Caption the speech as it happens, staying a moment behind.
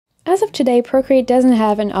As of today, Procreate doesn't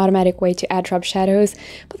have an automatic way to add drop shadows,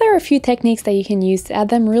 but there are a few techniques that you can use to add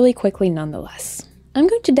them really quickly nonetheless. I'm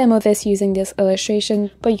going to demo this using this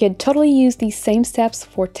illustration, but you could totally use these same steps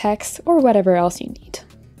for text or whatever else you need.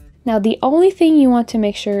 Now, the only thing you want to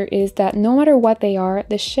make sure is that no matter what they are,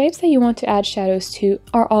 the shapes that you want to add shadows to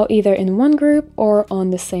are all either in one group or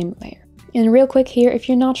on the same layer. And real quick here, if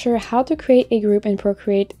you're not sure how to create a group in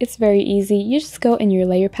Procreate, it's very easy. You just go in your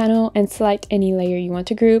layer panel and select any layer you want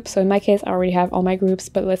to group. So in my case, I already have all my groups,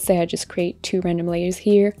 but let's say I just create 2 random layers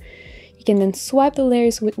here. You can then swipe the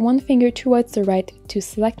layers with one finger towards the right to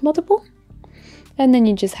select multiple. And then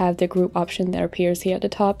you just have the group option that appears here at the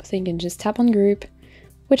top. So you can just tap on group,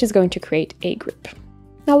 which is going to create a group.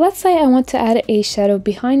 Now let's say I want to add a shadow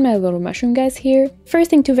behind my little mushroom guys here.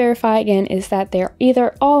 First thing to verify again is that they're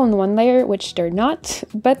either all on one layer, which they're not,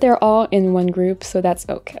 but they're all in one group, so that's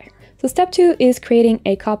okay. So step 2 is creating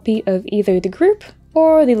a copy of either the group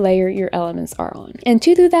or the layer your elements are on. And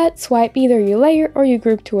to do that, swipe either your layer or your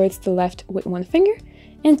group towards the left with one finger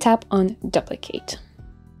and tap on duplicate.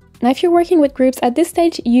 Now if you're working with groups at this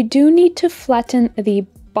stage, you do need to flatten the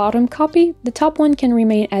bottom copy. The top one can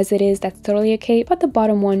remain as it is, that's totally okay, but the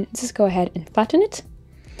bottom one, just go ahead and flatten it.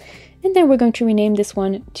 And then we're going to rename this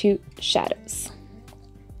one to shadows.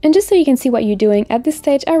 And just so you can see what you're doing at this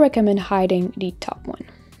stage, I recommend hiding the top one.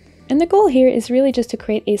 And the goal here is really just to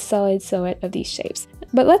create a solid silhouette of these shapes.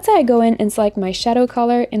 But let's say I go in and select my shadow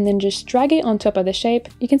color and then just drag it on top of the shape.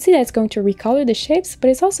 You can see that it's going to recolor the shapes, but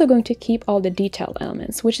it's also going to keep all the detail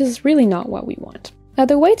elements, which is really not what we want. Now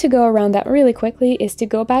the way to go around that really quickly is to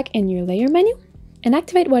go back in your layer menu and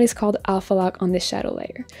activate what is called alpha lock on this shadow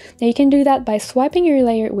layer. Now you can do that by swiping your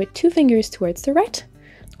layer with 2 fingers towards the right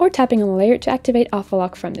or tapping on the layer to activate alpha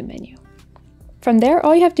lock from the menu. From there,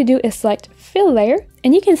 all you have to do is select fill layer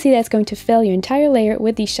and you can see that it's going to fill your entire layer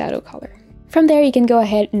with the shadow color. From there, you can go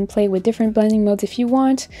ahead and play with different blending modes if you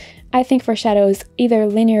want. I think for shadows, either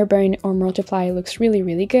linear burn or multiply looks really,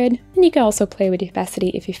 really good. And you can also play with opacity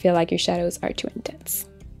if you feel like your shadows are too intense.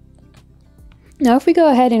 Now, if we go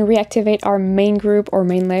ahead and reactivate our main group or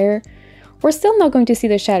main layer, we're still not going to see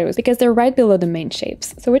the shadows because they're right below the main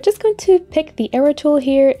shapes. So we're just going to pick the arrow tool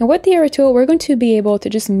here. And with the arrow tool, we're going to be able to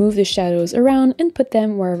just move the shadows around and put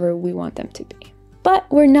them wherever we want them to be. But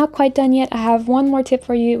we're not quite done yet. I have one more tip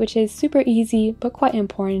for you, which is super easy, but quite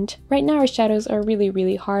important. Right now our shadows are really,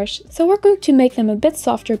 really harsh, so we're going to make them a bit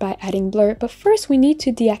softer by adding blur. But first we need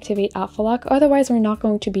to deactivate alpha lock, otherwise we're not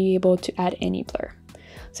going to be able to add any blur.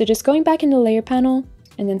 So just going back in the layer panel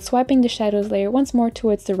and then swiping the shadows layer once more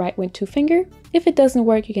towards the right with 2 fingers. If it doesn't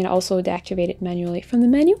work, you can also deactivate it manually from the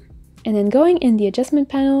menu. And then going in the adjustment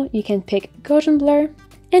panel, you can pick Gaussian blur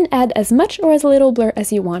and add as much or as little blur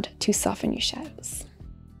as you want to soften your shadows.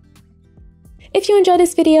 If you enjoyed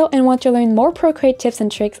this video and want to learn more Procreate tips and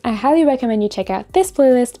tricks, I highly recommend you check out this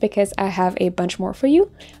playlist because I have a bunch more for you.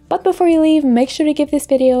 But before you leave, make sure to give this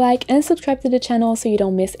video a like and subscribe to the channel so you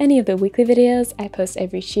don't miss any of the weekly videos I post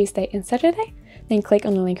every Tuesday and Saturday. Then click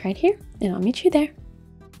on the link right here and I'll meet you there.